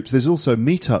these groups. There's also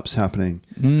meetups happening.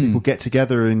 People get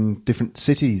together in different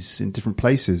cities, in different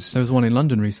places. There was one in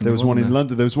London recently. There was one in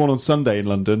London. There was one on Sunday in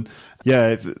London.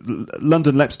 Yeah,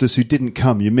 London Lepsters who didn't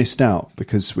come, you missed out,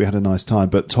 because we had a nice time.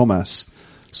 But Thomas,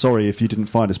 sorry if you didn't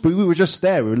find us. But we were just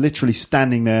there. We were literally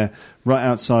standing there right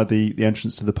outside the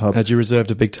entrance to the pub. Had you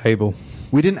reserved a big table?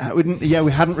 We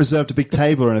hadn't reserved a big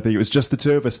table or anything. It was just the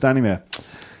two of us standing there.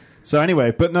 So anyway,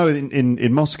 but no,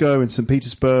 in Moscow, in St.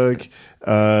 Petersburg,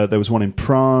 there was one in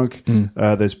Prague.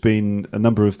 There's been a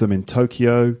number of them in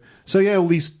Tokyo. So yeah, all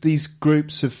these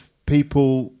groups of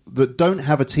people that don't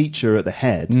have a teacher at the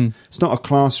head. It's not a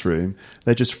classroom.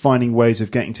 They're just finding ways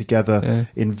of getting together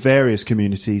in various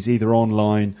communities, either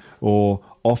online or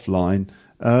offline.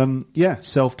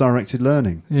 Self-directed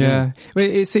learning. Yeah. Well,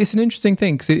 it's an interesting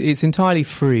thing, because it's entirely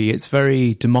free. It's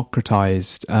very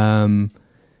democratized, and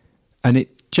it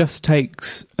just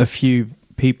takes a few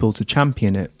people to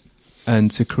champion it and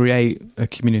to create a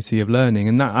community of learning,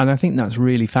 and I think that's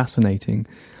really fascinating.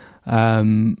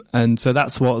 And so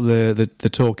that's what the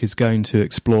talk is going to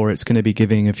explore. It's going to be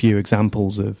giving a few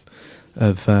examples of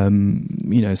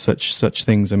such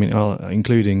things. I mean,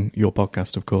 including your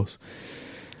podcast, of course.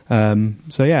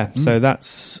 So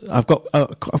that's I've got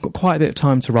quite a bit of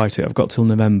time to write it. I've got till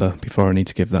November before I need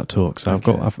to give that talk. So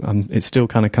it's still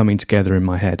kind of coming together in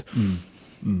my head.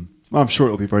 I'm sure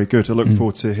it'll be very good. I look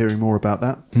forward to hearing more about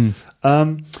that.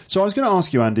 So I was going to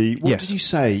ask you, Andy, what did you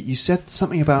say? You said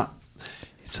something about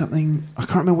something. I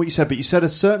can't remember what you said, but you said a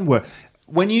certain word.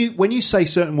 When you say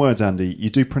certain words, Andy, you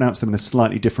do pronounce them in a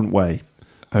slightly different way.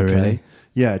 Oh, really?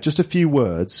 Yeah, just a few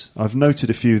words. I've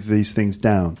noted a few of these things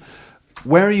down.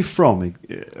 Where are you from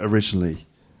originally?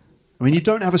 I mean, you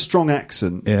don't have a strong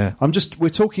accent. Yeah. We're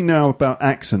talking now about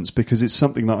accents because it's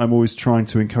something that I'm always trying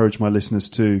to encourage my listeners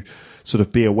to sort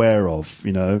of be aware of,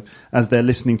 as they're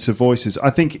listening to voices. I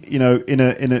think,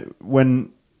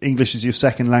 when English is your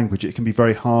second language, it can be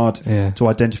very hard to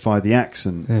identify the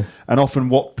accent. Yeah. And often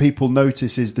what people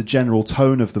notice is the general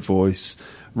tone of the voice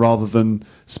rather than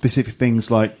specific things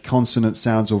like consonant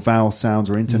sounds or vowel sounds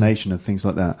or intonation and things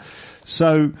like that.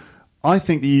 So I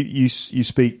think that you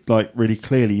speak like really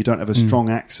clearly. You don't have a strong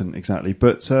accent exactly,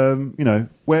 but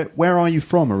where are you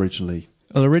from originally?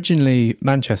 Well, originally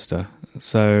Manchester.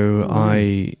 So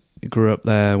I grew up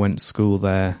there, went to school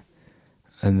there,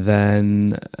 and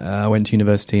then I went to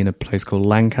university in a place called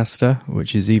Lancaster,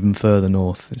 which is even further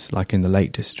north. It's like in the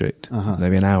Lake District,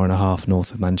 maybe an hour and a half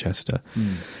north of Manchester.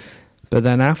 But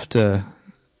then after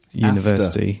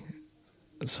university.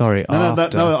 Sorry,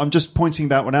 after. No, I'm just pointing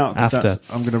that one out.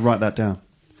 I'm going to write that down.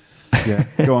 Yeah,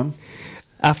 go on.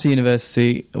 After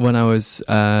university, when I was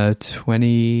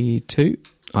 22,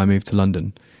 I moved to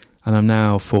London. And I'm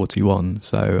now 41,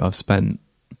 so I've spent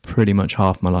pretty much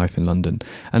half my life in London.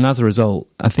 And as a result,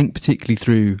 I think particularly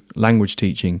through language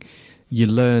teaching, you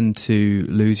learn to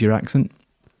lose your accent.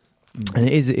 And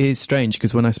it is strange,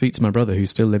 because when I speak to my brother, who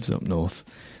still lives up north,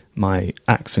 my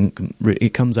accent,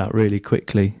 it comes out really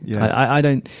quickly. Yeah. I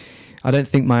don't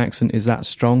think my accent is that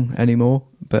strong anymore,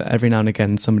 but every now and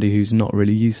again somebody who's not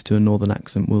really used to a northern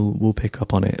accent will pick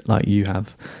up on it like you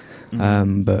have.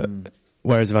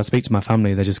 Whereas if I speak to my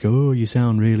family, they just go, "Oh, you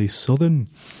sound really southern."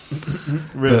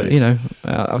 Really? But,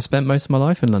 I've spent most of my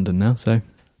life in London now, so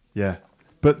yeah.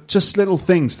 But just little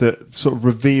things that sort of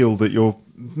reveal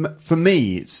that for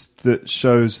me, it's that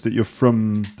shows that you're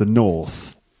from the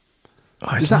north.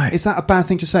 Oh, Is that a bad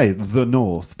thing to say? The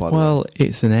North, by the way. Well,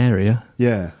 it's an area.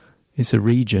 Yeah. It's a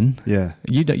region. Yeah.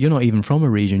 You're not even from a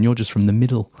region. You're just from the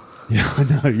middle. Yeah, I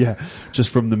know, yeah. Just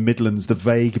from the Midlands, the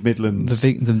vague Midlands.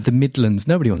 The Midlands.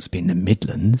 Nobody wants to be in the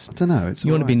Midlands. I don't know.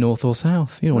 You want to be north or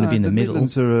south. You don't want to be in the middle. The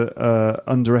Midlands are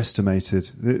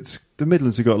underestimated. The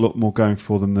Midlands have got a lot more going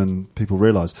for them than people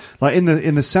realise. Like in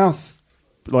the south,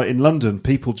 like in London,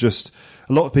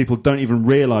 a lot of people don't even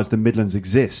realise the Midlands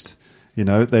exist. You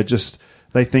know, they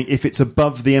think if it's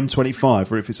above the M25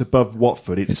 or if it's above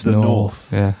Watford, it's the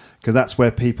north. Yeah. Because that's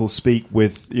where people speak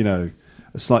with, you know,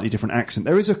 a slightly different accent.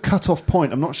 There is a cut-off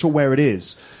point, I'm not sure where it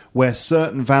is, where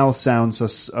certain vowel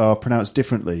sounds are pronounced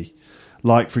differently.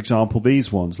 Like, for example,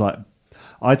 these ones, like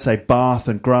I'd say bath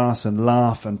and grass and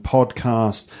laugh and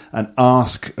podcast and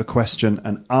ask a question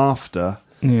and after.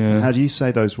 Yeah. How do you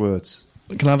say those words?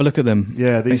 Can I have a look at them?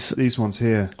 Yeah, these ones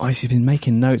here. I've been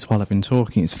making notes while I've been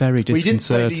talking. It's very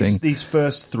disconcerting. We did say these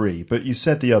first three, but you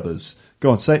said the others.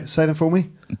 Go on, say them for me.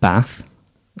 Bath.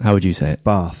 How would you say it?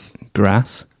 Bath.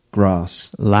 Grass.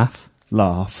 Grass. Laugh.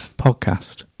 Laugh.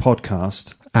 Podcast.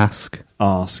 Podcast. Ask.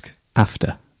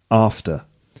 After.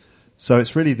 So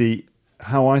it's really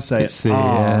how I say it,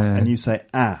 and you say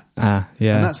yeah. And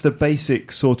that's the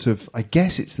basic sort of, I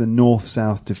guess it's the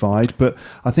north-south divide, but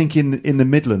I think in the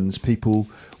Midlands, people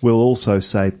will also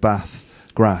say bath,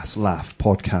 grass, laugh,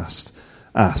 podcast,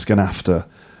 ask, and after,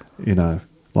 you know,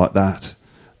 like that.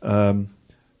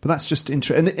 But that's just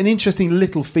an interesting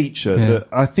little feature that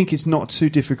I think is not too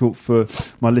difficult for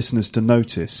my listeners to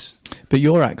notice. But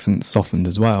your accent softened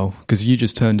as well, because you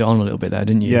just turned it on a little bit there,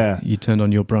 didn't you? Yeah. You turned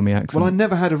on your Brummie accent. Well, I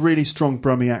never had a really strong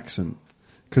Brummie accent,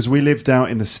 because we lived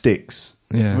out in the sticks.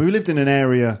 Yeah. We lived in an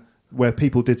area where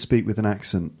people did speak with an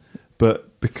accent,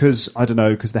 but because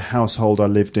the household I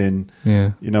lived in,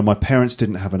 you know, my parents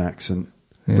didn't have an accent,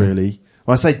 really.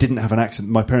 When I say didn't have an accent,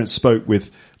 my parents spoke with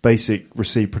basic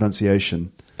received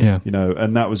pronunciation. Yeah. You know,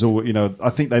 and that was all, you know, I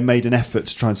think they made an effort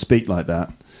to try and speak like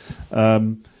that.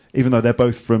 Even though they're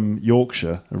both from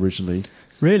Yorkshire originally.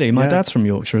 Really? My dad's from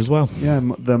Yorkshire as well. Yeah,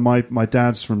 my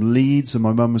dad's from Leeds and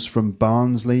my mum was from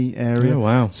Barnsley area. Oh,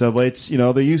 wow. So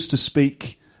they used to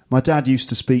speak, my dad used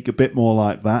to speak a bit more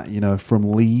like that, you know, from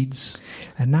Leeds.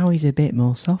 And now he's a bit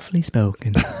more softly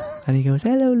spoken. And he goes,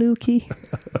 "Hello, Lukey."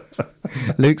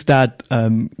 Luke's dad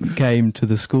came to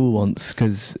the school once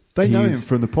because they know him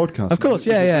from the podcast. Of course,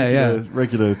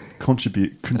 regular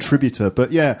contributor.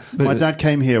 But my dad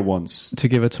came here once to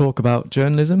give a talk about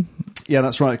journalism. Yeah,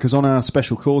 that's right. Because on our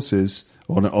special courses,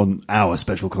 on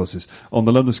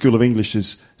the London School of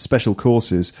English's special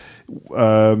courses,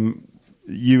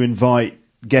 you invite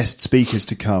guest speakers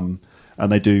to come.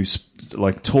 And they do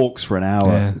like talks for an hour.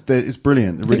 Yeah. It's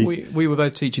brilliant. Really, we were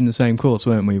both teaching the same course,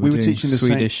 weren't we? We were teaching the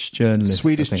Swedish journalists.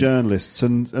 Swedish journalists,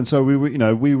 and so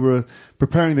we were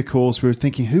preparing the course. We were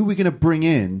thinking, who are we going to bring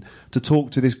in to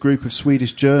talk to this group of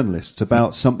Swedish journalists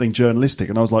about something journalistic?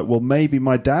 And I was like, well, maybe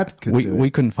my dad could do it. We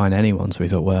couldn't find anyone, so we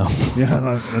thought, well,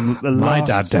 my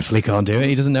dad definitely can't do it.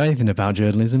 He doesn't know anything about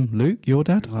journalism. Luke, your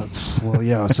dad? Well,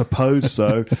 yeah, I suppose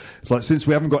so. It's like, since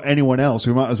we haven't got anyone else,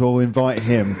 we might as well invite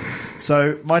him.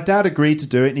 So my dad agreed to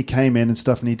do it, and he came in and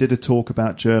stuff, and he did a talk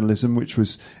about journalism, which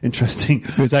was interesting.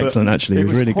 It was excellent, actually. It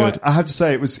was really good. I have to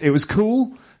say, it was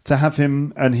cool to have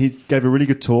him, and he gave a really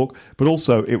good talk, but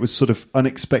also it was sort of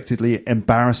unexpectedly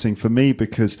embarrassing for me,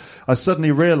 because I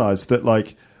suddenly realised that,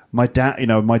 like, my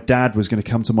dad was going to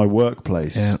come to my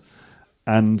workplace,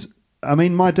 and I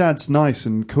mean, my dad's nice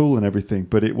and cool and everything,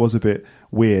 but it was a bit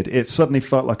weird. It suddenly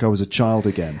felt like I was a child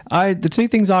again. The two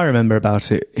things I remember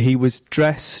about it, he was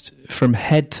dressed from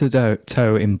head to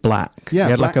toe in black. Yeah,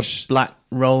 he had like a black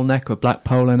roll neck or black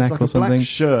polo neck or something. Black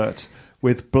shirt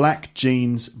with black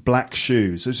jeans, black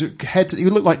shoes. He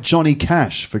looked like Johnny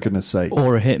Cash, for goodness sake.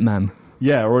 Or a hitman.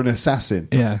 Yeah, or an assassin.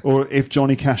 Yeah. Or if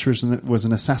Johnny Cash was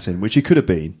an assassin, which he could have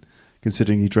been,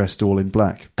 considering he dressed all in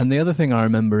black. And the other thing I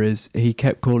remember is he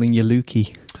kept calling you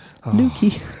Lukey.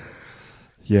 Lukey.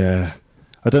 Yeah.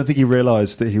 I don't think he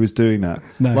realised that he was doing that.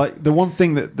 No. Like, the one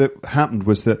thing that happened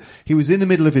was that he was in the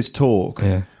middle of his talk,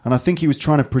 and I think he was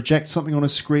trying to project something on a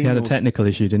screen. He had a technical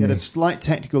issue, didn't he? He had a slight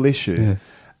technical issue. Yeah.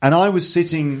 And I was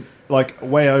sitting, like,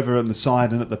 way over on the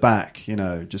side and at the back, you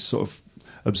know, just sort of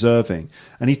observing.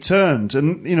 And he turned,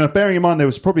 and, you know, bearing in mind there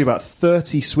was probably about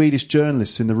 30 Swedish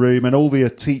journalists in the room and all the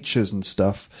teachers and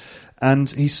stuff. And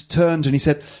he turned and he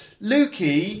said,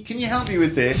 "Lukey, can you help me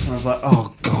with this?" And I was like,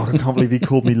 oh, God, I can't believe he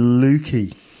called me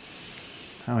Lukey.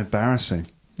 How embarrassing.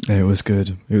 It was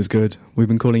good. It was good. We've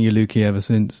been calling you Lukey ever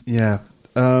since. Yeah.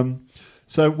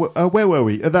 So where were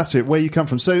we? That's it. Where you come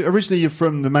from? So originally you're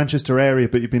from the Manchester area,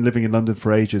 but you've been living in London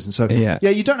for ages, and so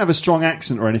you don't have a strong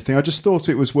accent or anything. I just thought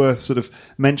it was worth sort of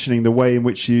mentioning the way in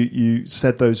which you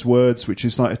said those words, which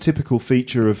is like a typical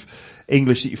feature of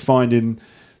English that you find in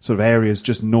sort of areas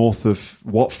just north of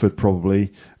Watford,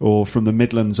 probably, or from the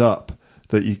Midlands up.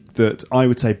 That I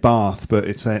would say Bath, but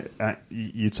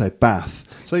you'd say Bath.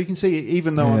 So you can see,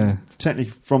 even though I'm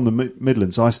technically from the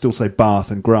Midlands, I still say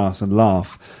Bath and grass and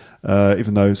laugh.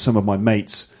 Even though some of my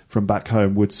mates from back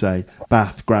home would say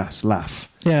bath, grass,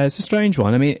 laugh. Yeah, it's a strange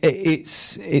one. I mean,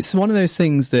 it's one of those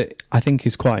things that I think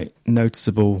is quite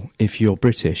noticeable if you're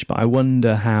British, but I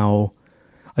wonder how...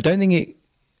 I don't think it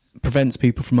prevents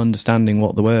people from understanding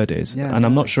what the word is. Yeah, and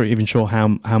I'm not even sure how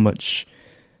much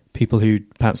people who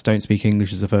perhaps don't speak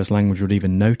English as a first language would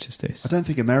even notice this. I don't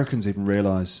think Americans even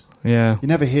realise. Yeah. You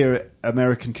never hear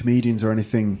American comedians or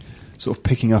anything sort of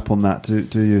picking up on that, do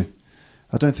you?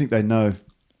 I don't think they know.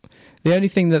 The only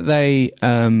thing that they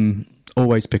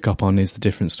always pick up on is the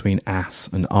difference between ass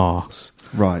and arse.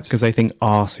 Right. Because they think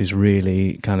arse is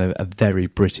really kind of a very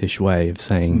British way of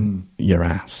saying your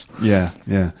ass. Yeah,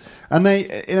 yeah. And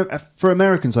for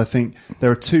Americans, I think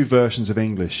there are two versions of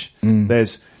English.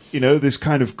 There's, this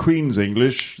kind of Queen's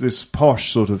English, this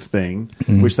posh sort of thing,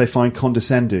 which they find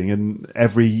condescending, and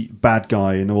every bad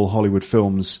guy in all Hollywood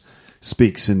films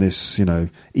speaks in this,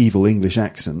 evil English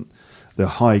accent. The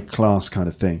high class kind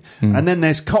of thing. And then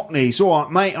there's Cockneys. All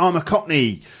right, mate, I'm a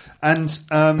Cockney. And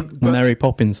the Mary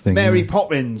Poppins thing. Mary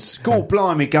Poppins. God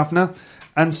blimey, governor.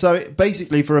 And so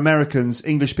basically for Americans,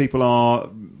 English people are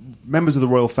members of the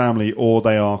royal family, or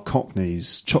they are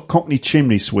Cockneys. Cockney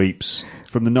chimney sweeps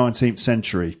from the 19th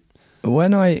century.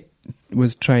 When I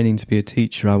was training to be a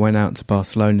teacher, I went out to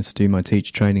Barcelona to do my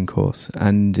teacher training course,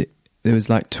 and there was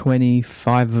like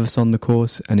 25 of us on the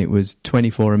course, and it was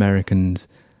 24 Americans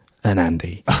and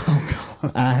Andy. Oh,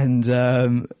 God. And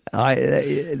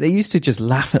they used to just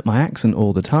laugh at my accent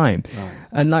all the time. Right.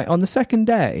 And like on the second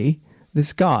day,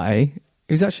 this guy,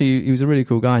 he was a really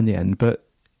cool guy in the end, but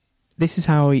this is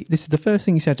the first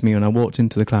thing he said to me when I walked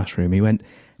into the classroom. He went,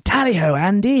 "Tally-ho,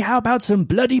 Andy, how about some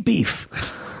bloody beef?"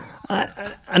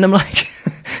 And I'm like...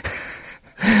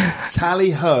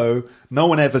 Tally-ho, no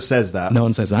one ever says that. No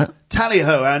one says that.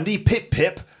 Tally-ho, Andy,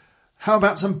 pip-pip, how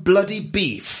about some bloody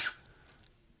beef?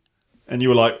 And you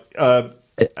were like,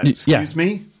 excuse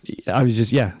me? I was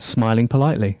just, smiling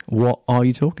politely. What are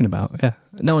you talking about? Yeah.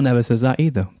 No one ever says that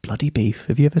either. Bloody beef.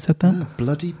 Have you ever said that? No,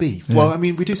 bloody beef. Yeah. Well, I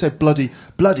mean, we do say bloody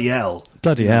hell.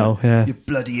 Bloody hell, yeah. You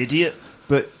bloody idiot.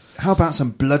 But how about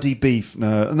some bloody beef?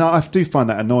 No, I do find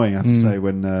that annoying, I have to say,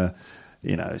 when,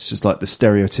 it's just like the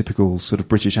stereotypical sort of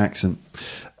British accent.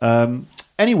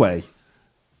 Anyway,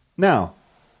 now,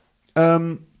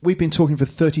 we've been talking for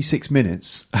 36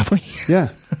 minutes. Have we? Yeah.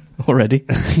 Already?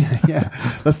 yeah.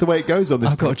 That's the way it goes on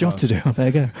this podcast. I've got a job to do. There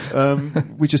you go.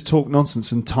 We just talk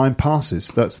nonsense and time passes.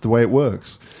 That's the way it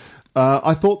works.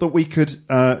 I thought that we could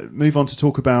move on to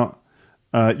talk about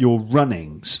your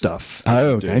running stuff.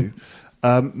 Oh, okay.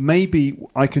 Maybe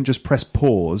I can just press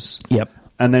pause. Yep.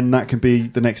 And then that can be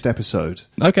the next episode.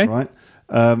 Okay. Right?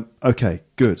 Okay,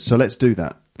 good. So let's do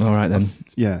that. All right, then.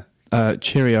 Yeah.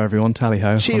 Cheerio, everyone.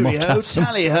 Tally-ho. Cheerio,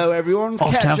 tally-ho, everyone.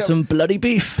 Off to have some bloody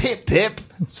beef. Pip, pip.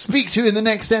 Speak to you in the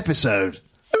next episode.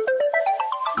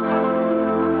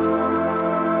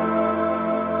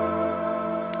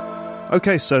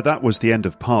 Okay, so that was the end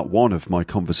of part 1 of my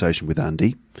conversation with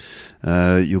Andy.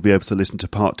 You'll be able to listen to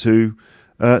part 2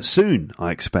 soon,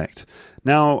 I expect.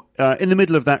 Now, in the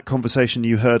middle of that conversation,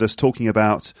 you heard us talking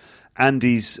about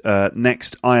Andy's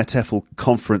next IATEFL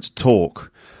conference talk.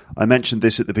 I mentioned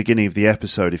this at the beginning of the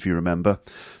episode, if you remember.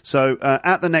 So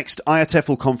at the next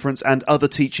IATEFL conference and other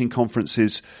teaching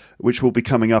conferences, which will be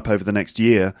coming up over the next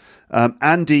year,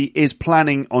 Andy is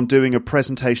planning on doing a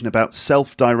presentation about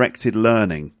self-directed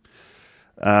learning.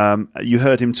 You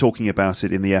heard him talking about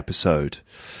it in the episode.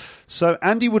 So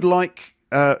Andy would like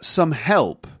some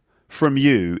help from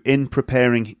you in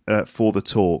preparing for the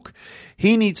talk.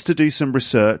 He needs to do some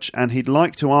research, and he'd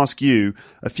like to ask you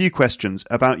a few questions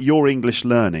about your English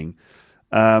learning,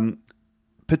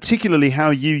 particularly how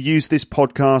you use this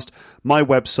podcast, my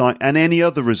website, and any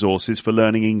other resources for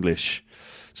learning English.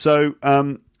 So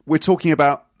we're talking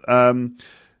about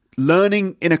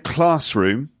learning in a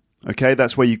classroom. Okay,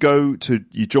 that's where you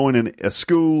join a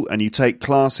school and you take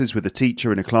classes with a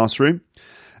teacher in a classroom.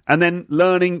 And then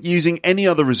learning using any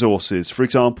other resources, for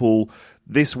example,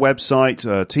 this website,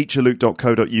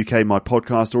 teacherluke.co.uk, my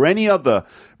podcast, or any other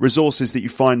resources that you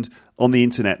find on the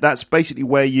internet. That's basically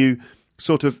where you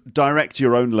sort of direct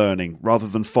your own learning rather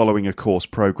than following a course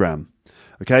program.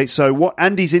 Okay, so what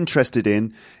Andy's interested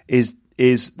in is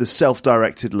is the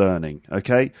self-directed learning.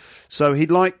 Okay, so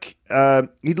he'd like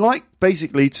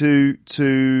basically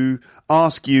to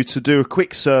ask you to do a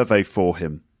quick survey for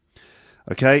him.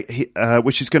 Okay,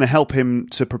 which is going to help him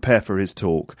to prepare for his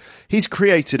talk. He's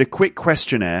created a quick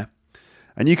questionnaire,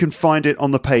 and you can find it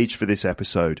on the page for this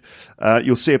episode.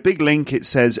 You'll see a big link. It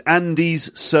says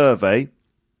Andy's survey.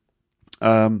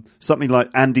 Something like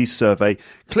Andy's survey.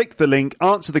 Click the link,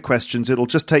 answer the questions. It'll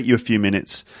just take you a few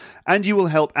minutes, and you will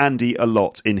help Andy a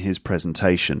lot in his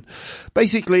presentation.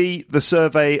 Basically, the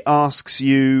survey asks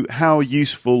you how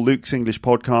useful Luke's English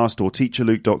Podcast or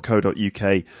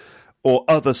teacherluke.co.uk or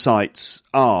other sites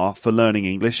are for learning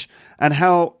English, and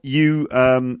how you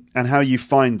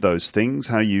find those things,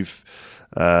 how you've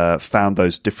found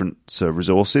those different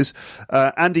resources.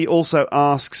 Andy also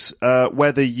asks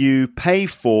whether you pay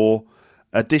for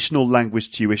additional language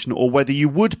tuition or whether you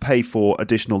would pay for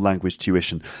additional language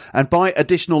tuition. And by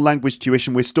additional language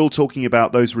tuition, we're still talking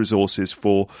about those resources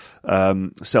for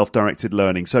self-directed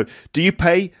learning. So do you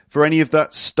pay for any of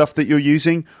that stuff that you're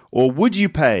using? Or would you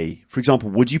pay, for example,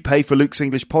 would you pay for Luke's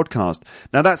English Podcast?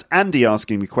 Now that's Andy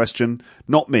asking the question,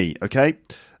 not me, okay?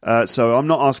 So I'm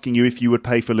not asking you if you would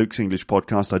pay for Luke's English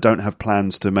Podcast. I don't have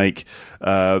plans to make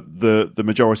the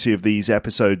majority of these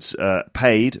episodes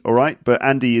paid, all right? But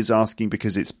Andy is asking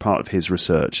because it's part of his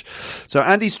research. So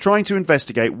Andy's trying to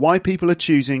investigate why people are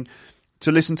choosing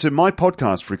to listen to my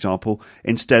podcast, for example,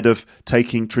 instead of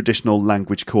taking traditional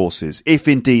language courses, if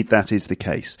indeed that is the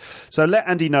case. So let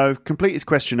Andy know, complete his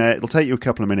questionnaire. It'll take you a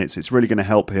couple of minutes. It's really going to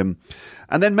help him.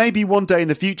 And then maybe one day in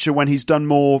the future, when he's done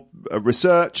more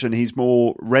research and he's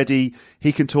more ready,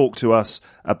 he can talk to us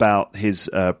about his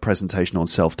presentation on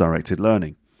self-directed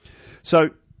learning.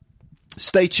 So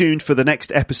stay tuned for the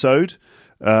next episode,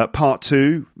 part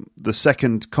 2, the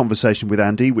second conversation with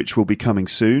Andy, which will be coming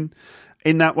soon.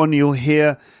 In that one, you'll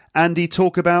hear Andy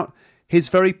talk about his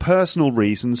very personal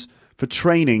reasons for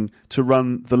training to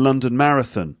run the London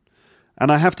Marathon.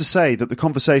 And I have to say that the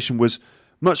conversation was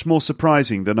much more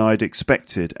surprising than I'd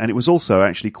expected, and it was also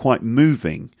actually quite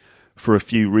moving for a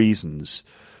few reasons.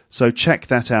 So check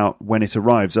that out when it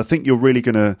arrives. I think you're really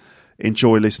going to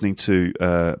enjoy listening to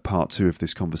part 2 of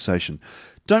this conversation.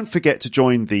 Don't forget to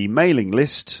join the mailing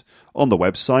list on the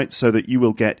website so that you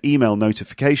will get email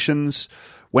notifications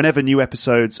whenever new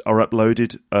episodes are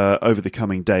uploaded over the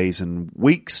coming days and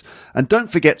weeks. And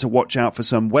don't forget to watch out for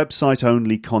some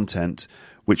website-only content,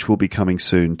 which will be coming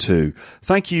soon too.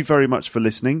 Thank you very much for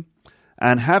listening,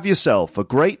 and have yourself a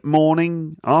great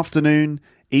morning, afternoon,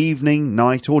 evening,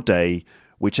 night or day,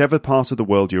 whichever part of the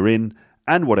world you're in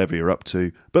and whatever you're up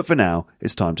to. But for now,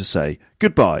 it's time to say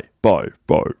goodbye. Bye.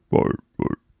 Bye. Bye.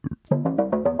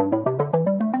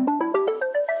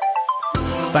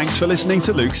 Thanks for listening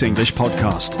to Luke's English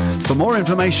Podcast. For more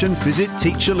information, visit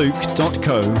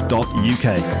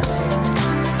teacherluke.co.uk.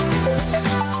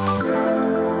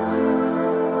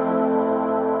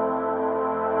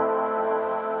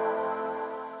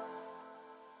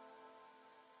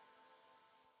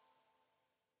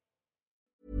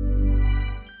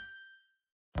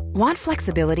 Want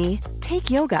flexibility? Take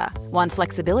yoga. Want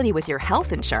flexibility with your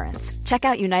health insurance? Check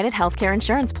out United Healthcare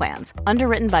Insurance Plans.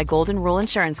 Underwritten by Golden Rule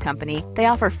Insurance Company, they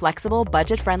offer flexible,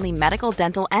 budget-friendly medical,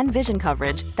 dental, and vision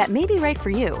coverage that may be right for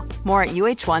you. More at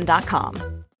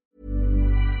uh1.com.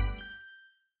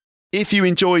 If you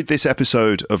enjoyed this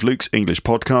episode of Luke's English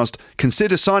Podcast,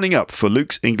 consider signing up for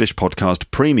Luke's English Podcast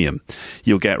Premium.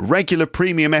 You'll get regular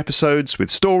premium episodes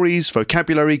with stories,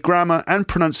 vocabulary, grammar, and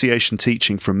pronunciation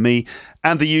teaching from me,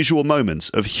 and the usual moments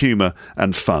of humour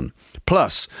and fun.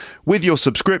 Plus, with your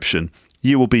subscription,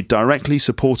 you will be directly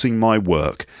supporting my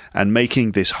work and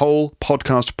making this whole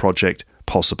podcast project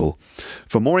possible.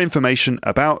 For more information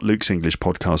about Luke's English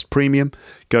Podcast Premium,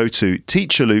 go to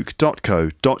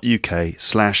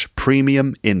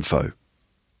teacherluke.co.uk/premium info.